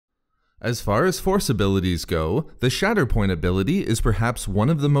As far as Force abilities go, the Shatterpoint ability is perhaps one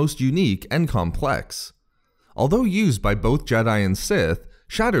of the most unique and complex. Although used by both Jedi and Sith,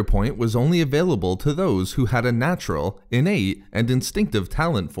 Shatterpoint was only available to those who had a natural, innate, and instinctive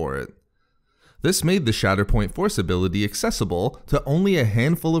talent for it. This made the Shatterpoint Force ability accessible to only a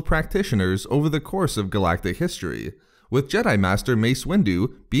handful of practitioners over the course of galactic history, with Jedi Master Mace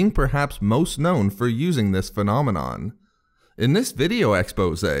Windu being perhaps most known for using this phenomenon. In this video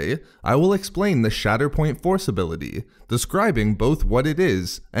expose, I will explain the Shatterpoint Force ability, describing both what it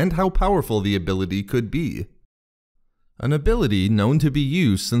is and how powerful the ability could be. An ability known to be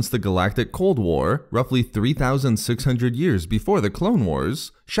used since the Galactic Cold War, roughly 3,600 years before the Clone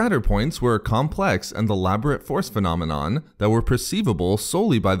Wars, Shatterpoints were a complex and elaborate Force phenomenon that were perceivable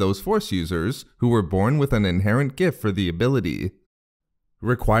solely by those Force users who were born with an inherent gift for the ability.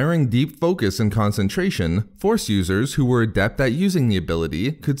 Requiring deep focus and concentration, Force users who were adept at using the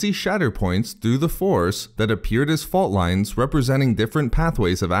ability could see Shatterpoints through the Force that appeared as fault lines representing different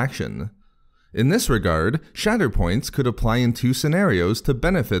pathways of action. In this regard, Shatterpoints could apply in two scenarios to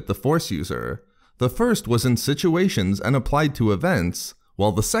benefit the Force user. The first was in situations and applied to events,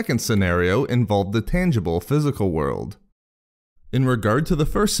 while the second scenario involved the tangible physical world. In regard to the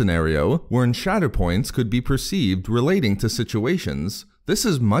first scenario, wherein Shatterpoints could be perceived relating to situations, this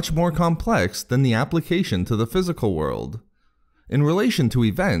is much more complex than the application to the physical world. In relation to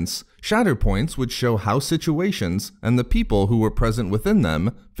events, Shatterpoints would show how situations and the people who were present within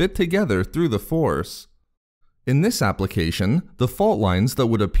them fit together through the Force. In this application, the fault lines that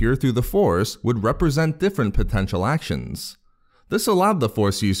would appear through the Force would represent different potential actions. This allowed the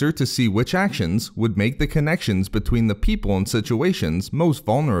Force user to see which actions would make the connections between the people and situations most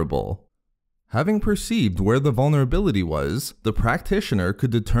vulnerable. Having perceived where the vulnerability was, the practitioner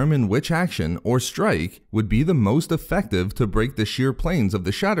could determine which action or strike would be the most effective to break the sheer planes of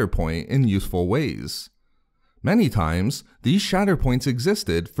the Shatterpoint in useful ways. Many times, these Shatterpoints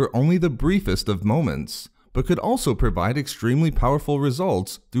existed for only the briefest of moments, but could also provide extremely powerful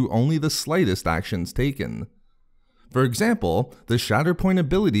results through only the slightest actions taken. For example, the Shatterpoint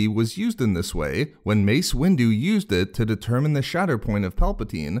ability was used in this way when Mace Windu used it to determine the Shatterpoint of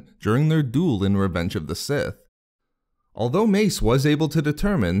Palpatine during their duel in Revenge of the Sith. Although Mace was able to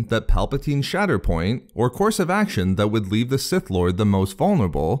determine that Palpatine's Shatterpoint, or course of action that would leave the Sith Lord the most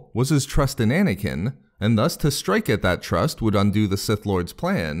vulnerable, was his trust in Anakin, and thus to strike at that trust would undo the Sith Lord's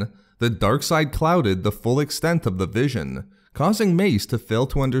plan, the dark side clouded the full extent of the vision, causing Mace to fail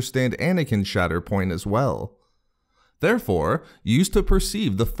to understand Anakin's Shatterpoint as well. Therefore, used to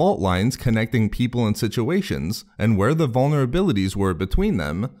perceive the fault lines connecting people and situations and where the vulnerabilities were between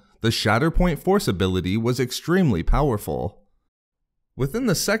them, the Shatterpoint Force ability was extremely powerful. Within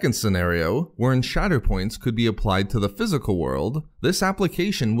the second scenario, wherein Shatterpoints could be applied to the physical world, this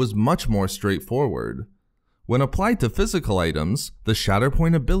application was much more straightforward. When applied to physical items, the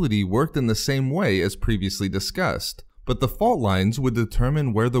Shatterpoint ability worked in the same way as previously discussed, but the fault lines would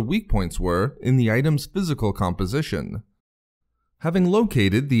determine where the weak points were in the item's physical composition. Having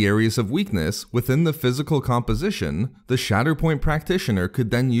located the areas of weakness within the physical composition, the Shatterpoint practitioner could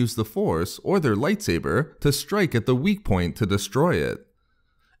then use the Force or their lightsaber to strike at the weak point to destroy it.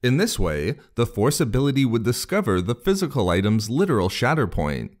 In this way, the Force ability would discover the physical item's literal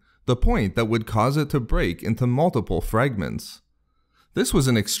Shatterpoint, the point that would cause it to break into multiple fragments. This was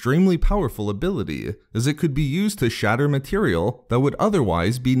an extremely powerful ability, as it could be used to shatter material that would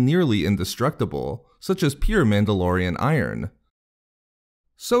otherwise be nearly indestructible, such as pure Mandalorian iron.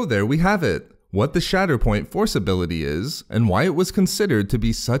 So there we have it, what the Shatterpoint Force ability is, and why it was considered to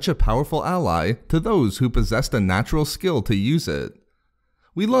be such a powerful ally to those who possessed a natural skill to use it.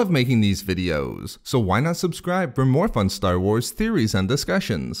 We love making these videos, so why not subscribe for more fun Star Wars theories and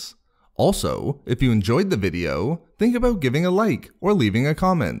discussions? Also, if you enjoyed the video, think about giving a like or leaving a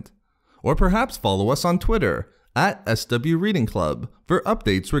comment. Or perhaps follow us on Twitter @SWReadingClub for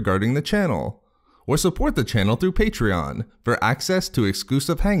updates regarding the channel. Or support the channel through Patreon for access to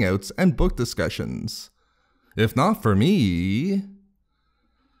exclusive hangouts and book discussions. If not for me...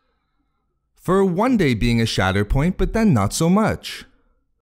 For one day being a Shatterpoint, but then not so much.